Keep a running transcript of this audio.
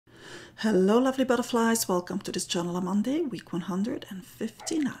Hello lovely butterflies, welcome to this Journal on Monday, week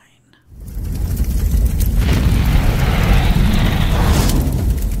 159.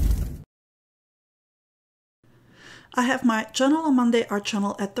 I have my Journal on Monday art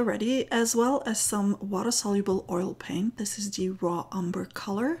journal at the ready, as well as some water-soluble oil paint. This is the raw umber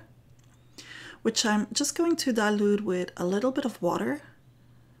color, which I'm just going to dilute with a little bit of water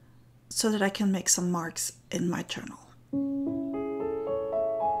so that I can make some marks in my journal.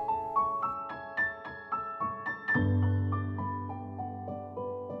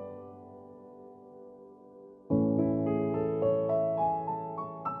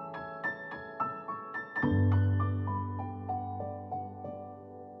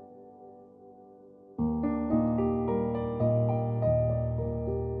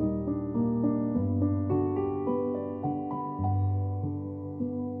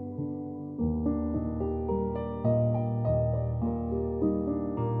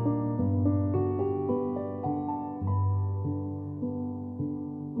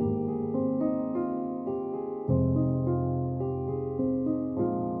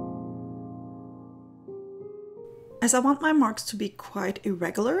 As I want my marks to be quite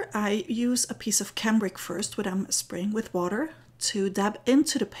irregular, I use a piece of cambric first, which I'm spraying with water, to dab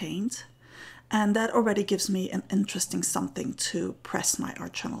into the paint, and that already gives me an interesting something to press my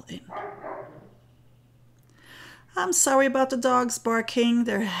art journal in. I'm sorry about the dogs barking,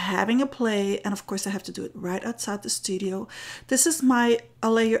 they're having a play, and of course I have to do it right outside the studio. This is my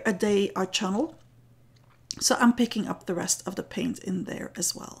A Layer a Day art journal, so I'm picking up the rest of the paint in there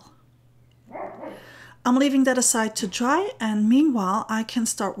as well. I'm leaving that aside to dry, and meanwhile I can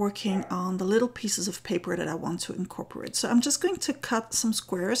start working on the little pieces of paper that I want to incorporate. So I'm just going to cut some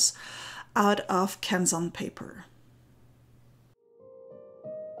squares out of Canson paper.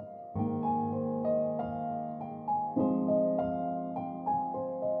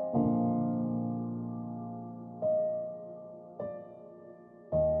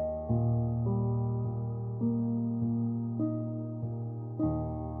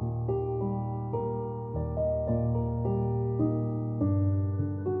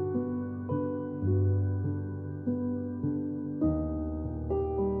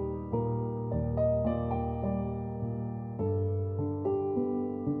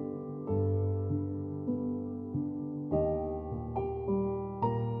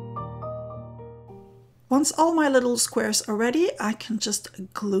 Once all my little squares are ready, I can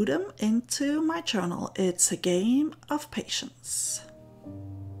just glue them into my journal. It's a game of patience.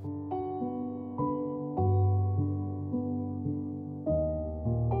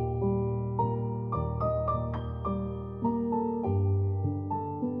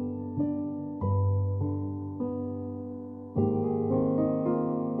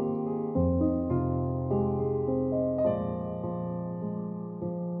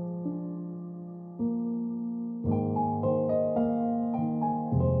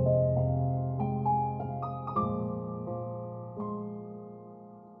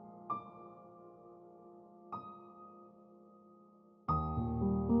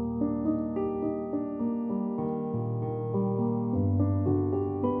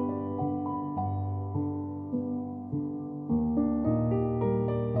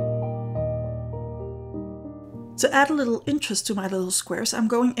 To add a little interest to my little squares, I'm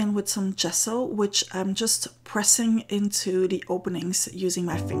going in with some gesso, which I'm just pressing into the openings using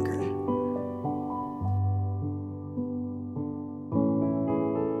my finger.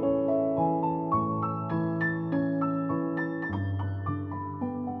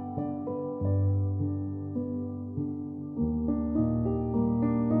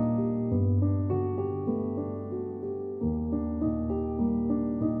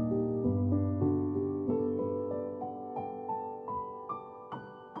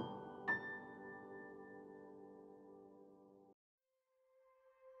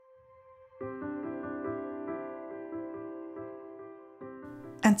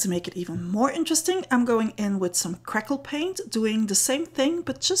 And to make it even more interesting, I'm going in with some crackle paint, doing the same thing,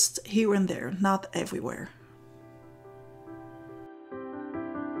 but just here and there, not everywhere.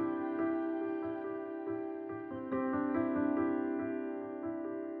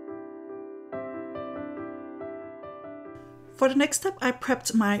 For the next step, I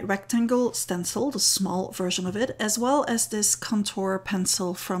prepped my rectangle stencil, the small version of it, as well as this contour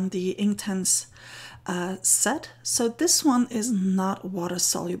pencil from the Inktense set. So this one is not water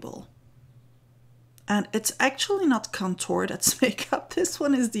soluble. And it's actually not contour that's makeup. This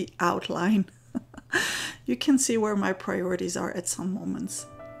one is the outline. You can see where my priorities are at some moments.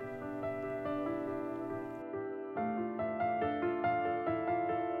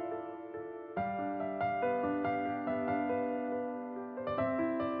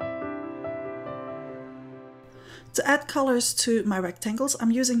 To add colors to my rectangles,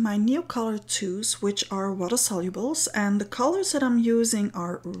 I'm using my Neocolor 2s, which are water solubles, and the colors that I'm using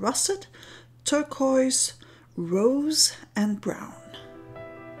are russet, turquoise, rose, and brown.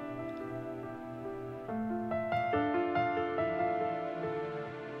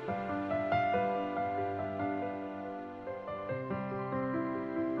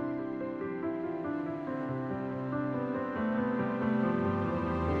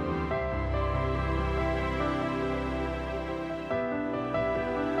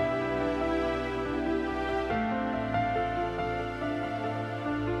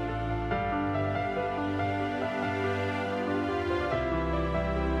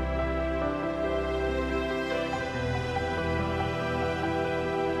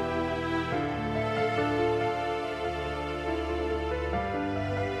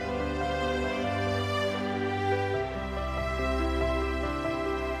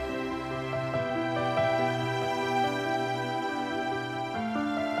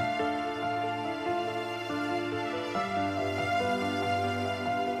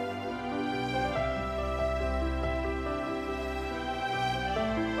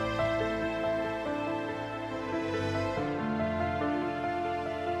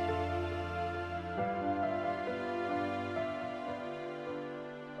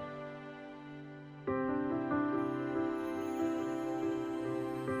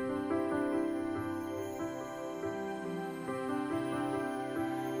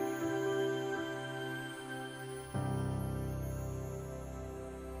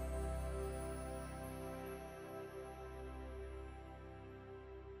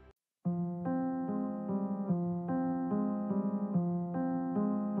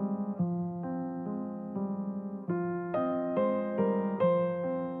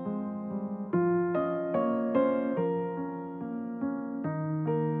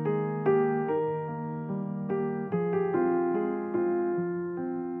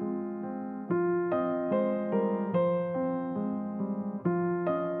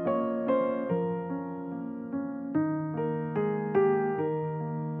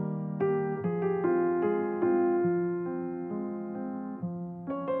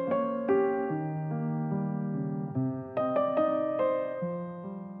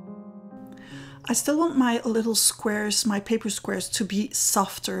 I still want my little squares, my paper squares, to be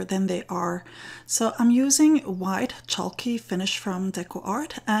softer than they are. So I'm using white chalky finish from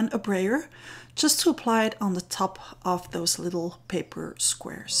DecoArt and a brayer just to apply it on the top of those little paper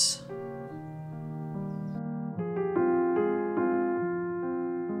squares.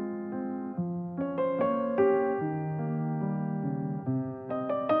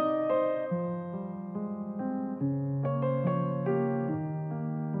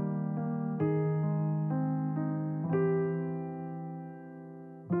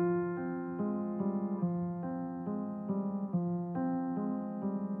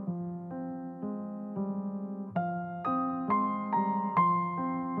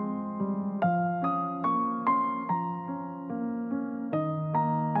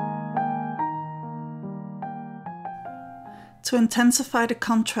 To intensify the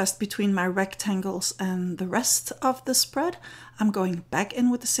contrast between my rectangles and the rest of the spread, I'm going back in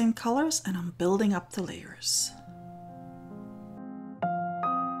with the same colors and I'm building up the layers.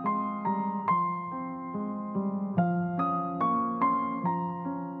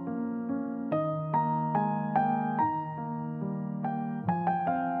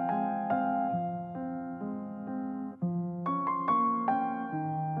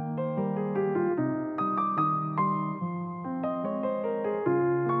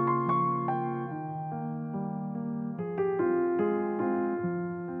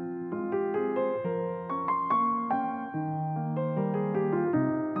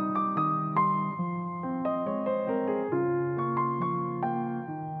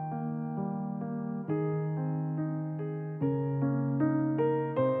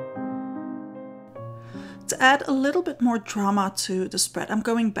 To add a little bit more drama to the spread, I'm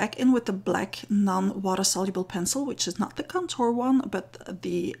going back in with the black non-water soluble pencil, which is not the contour one, but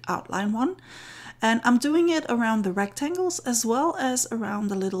the outline one. And I'm doing it around the rectangles as well as around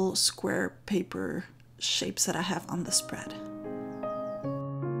the little square paper shapes that I have on the spread.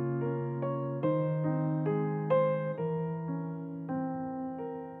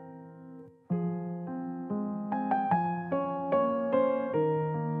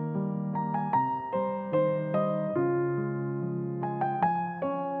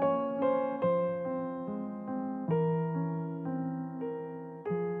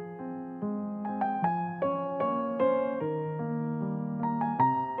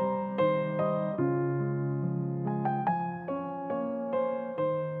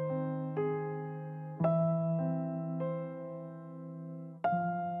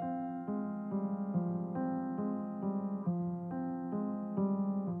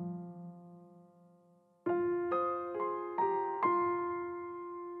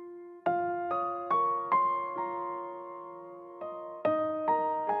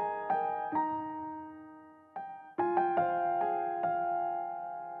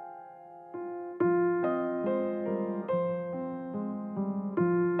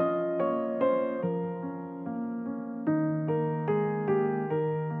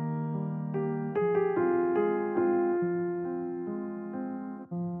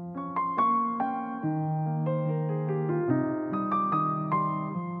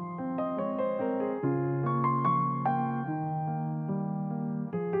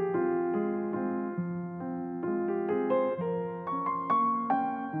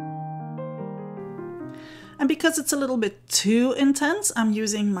 And because it's a little bit too intense, I'm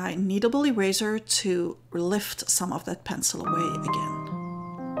using my kneadable eraser to lift some of that pencil away again.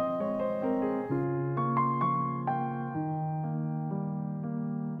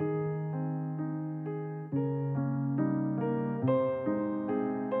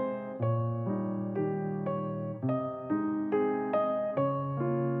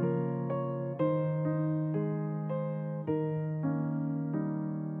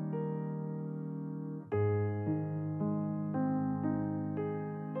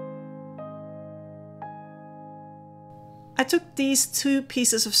 I took these 2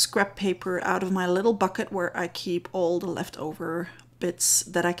 pieces of scrap paper out of my little bucket where I keep all the leftover bits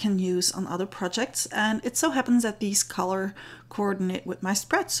that I can use on other projects, and it so happens that these color coordinate with my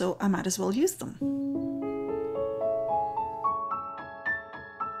spread, so I might as well use them.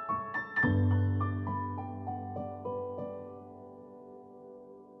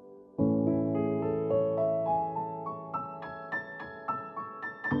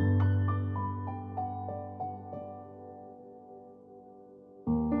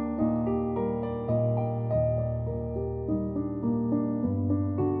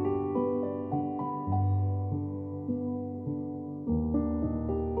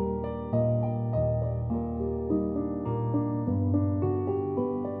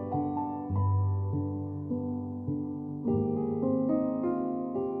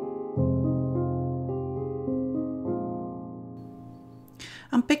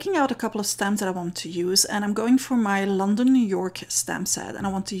 I'm picking out a couple of stamps that I want to use, and I'm going for my London, New York stamp set, and I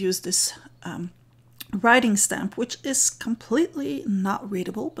want to use this writing stamp, which is completely not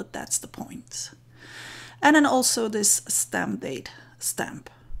readable, but that's the point. And then also this stamp date stamp.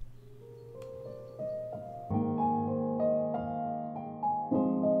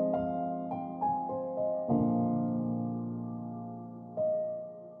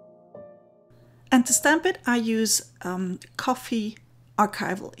 And to stamp it, I use coffee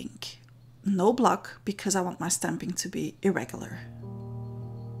archival ink. No block, because I want my stamping to be irregular.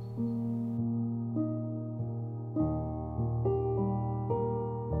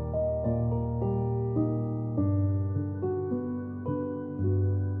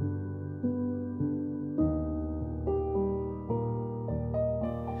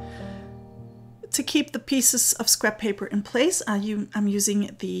 To keep the pieces of scrap paper in place, I'm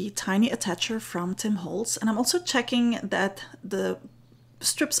using the tiny attacher from Tim Holtz, and I'm also checking that the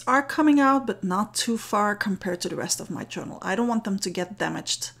strips are coming out, but not too far compared to the rest of my journal. I don't want them to get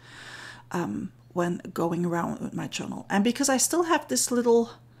damaged when going around with my journal. And because I still have this little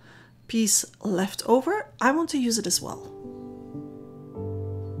piece left over, I want to use it as well.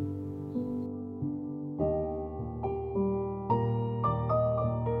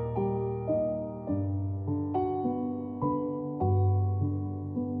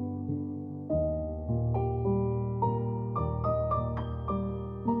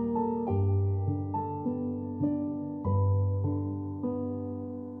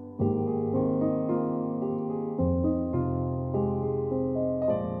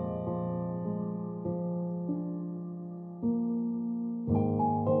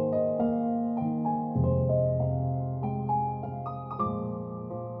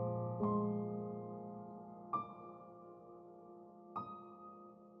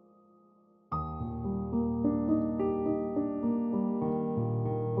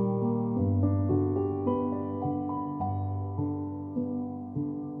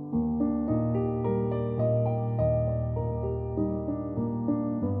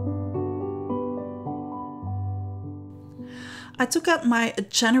 I took out my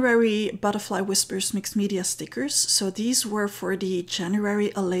January Butterfly Whispers Mixed Media stickers. So these were for the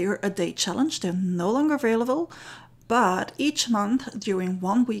January A Layer A Day challenge. They're no longer available, but each month during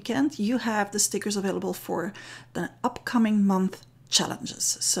one weekend, you have the stickers available for the upcoming month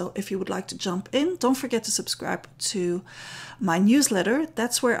challenges. So if you would like to jump in, don't forget to subscribe to my newsletter.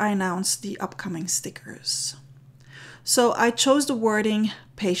 That's where I announce the upcoming stickers. So I chose the wording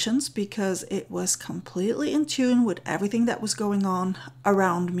patience because it was completely in tune with everything that was going on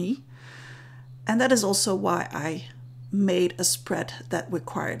around me. And that is also why I made a spread that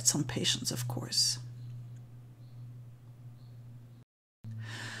required some patience, of course.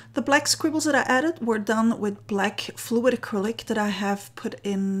 The black scribbles that I added were done with black fluid acrylic that I have put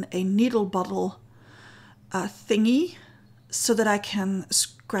in a needle bottle thingy so that I can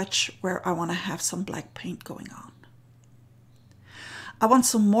scratch where I want to have some black paint going on. I want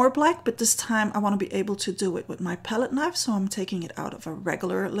some more black, but this time I want to be able to do it with my palette knife, so I'm taking it out of a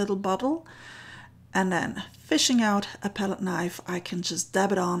regular little bottle and then fishing out a palette knife. I can just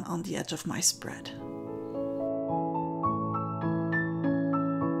dab it on the edge of my spread.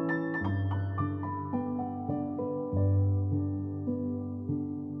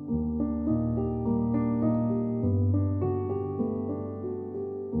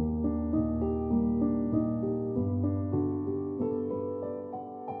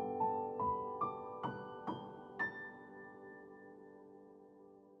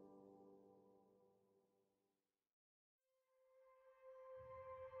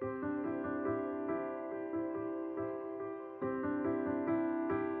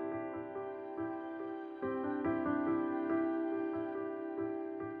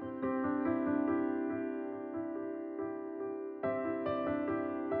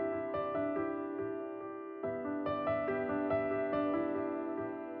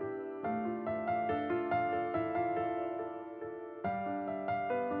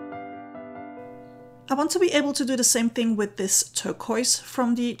 I want to be able to do the same thing with this turquoise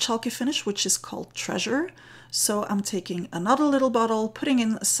from the Chalky Finish, which is called Treasure. So I'm taking another little bottle, putting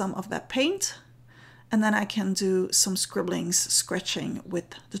in some of that paint, and then I can do some scribblings, scratching with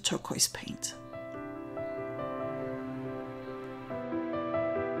the turquoise paint.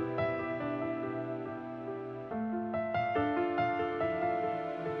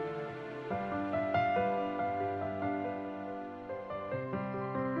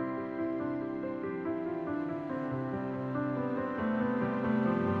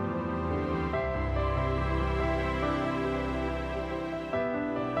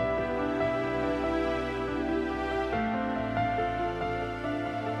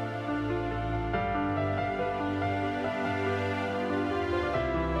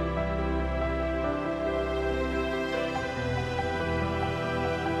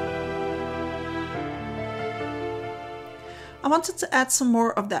 I wanted to add some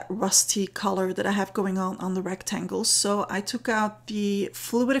more of that rusty color that I have going on the rectangles, so I took out the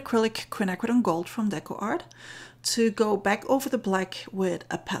Fluid Acrylic Quinacridone Gold from DecoArt to go back over the black with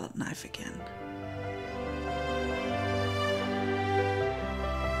a palette knife again.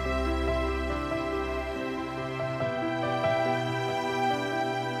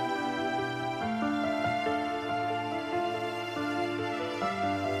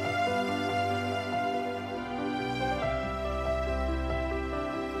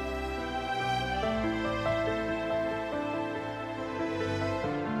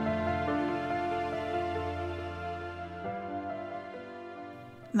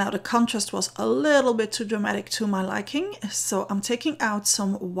 Now the contrast was a little bit too dramatic to my liking, so I'm taking out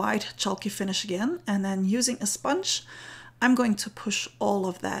some white Chalky Finish again, and then using a sponge, I'm going to push all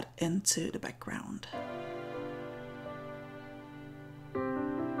of that into the background.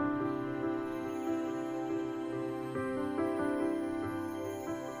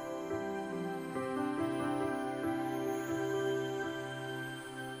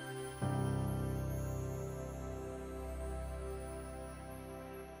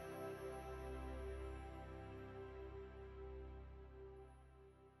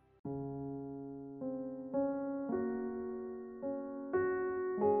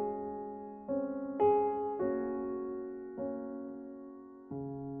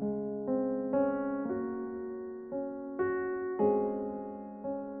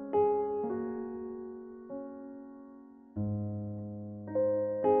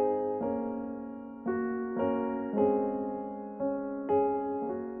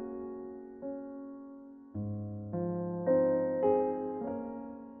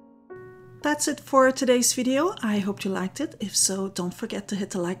 That's it for today's video. I hope you liked it. If so, don't forget to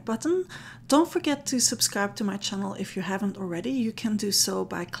hit the like button. Don't forget to subscribe to my channel if you haven't already. You can do so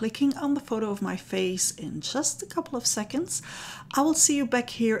by clicking on the photo of my face in just a couple of seconds. I will see you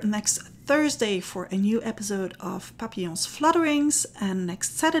back here next Thursday for a new episode of Papillon's Flutterings, and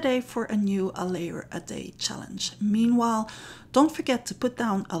next Saturday for a new A Layer a Day challenge. Meanwhile, don't forget to put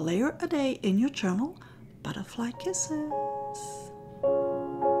down a layer a day in your journal. Butterfly kisses!